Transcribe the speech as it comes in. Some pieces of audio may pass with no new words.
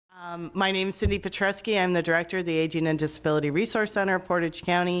My name is Cindy Piotrowski. I'm the director of the Aging and Disability Resource Center, Portage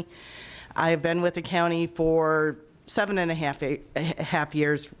County. I've been with the county for 7.5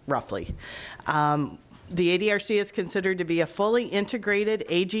 years, roughly. The ADRC is considered to be a fully integrated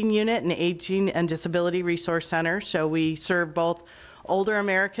aging unit and aging and disability resource center. So we serve both Older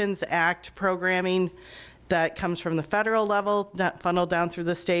Americans Act programming that comes from the federal level, funneled down through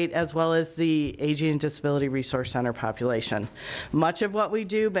the state, as well as the Aging and Disability Resource Center population. Much of what we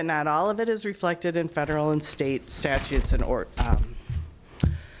do, but not all of it, is reflected in federal and state statutes and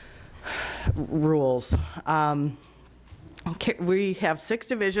rules. We have 6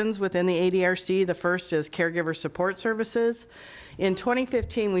 divisions within the ADRC. The first is Caregiver Support Services. In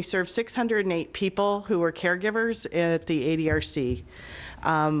 2015, we served 608 people who were caregivers at the ADRC.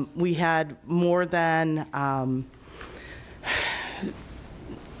 We had more than, I'm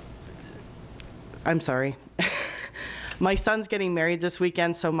sorry. My son's getting married this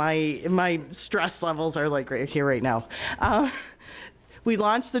weekend, so my stress levels are like right here right now. We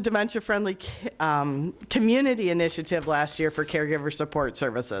launched the Dementia-Friendly Community Initiative last year for Caregiver Support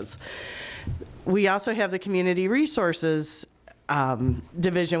Services. We also have the Community Resources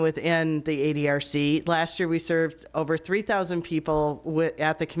division within the ADRC. Last year we served over 3,000 people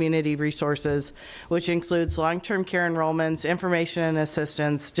at the Community Resources, which includes long-term care enrollments, information and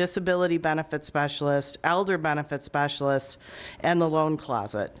assistance, disability benefit specialists, elder benefit specialists, and the loan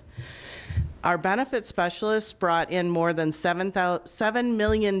closet. Our benefit specialists brought in more than $7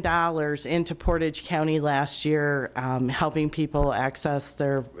 million into Portage County last year, helping people access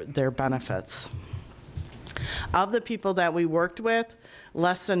their benefits. Of the people that we worked with,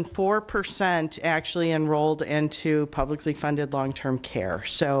 less than 4% actually enrolled into publicly funded long-term care.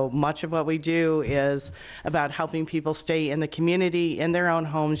 So much of what we do is about helping people stay in the community, in their own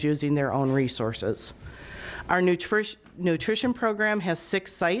homes, using their own resources. Our nutrition program has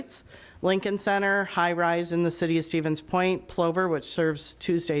 6 sites: Lincoln Center, High Rise in the city of Stevens Point, Plover, which serves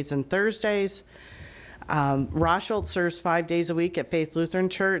Tuesdays and Thursdays. Rosholt serves 5 days a week at Faith Lutheran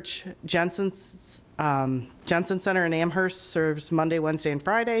Church. Jensen Center in Amherst serves Monday, Wednesday, and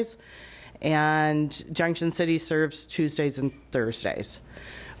Fridays. And Junction City serves Tuesdays and Thursdays.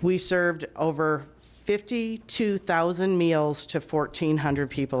 We served over 52,000 meals to 1,400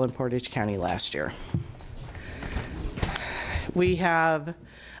 people in Portage County last year. We have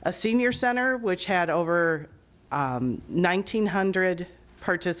a senior center which had over 1,900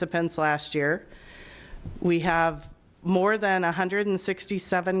 participants last year. We have more than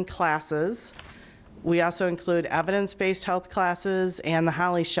 167 classes. We also include evidence-based health classes and the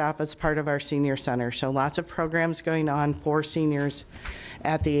Holly Shop as part of our senior center. So lots of programs going on for seniors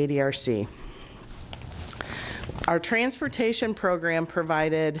at the ADRC. Our transportation program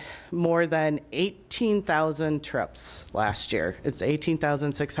provided more than 18,000 trips last year. It's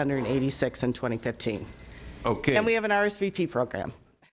 18,686 in 2015. Okay. And we have an RSVP program.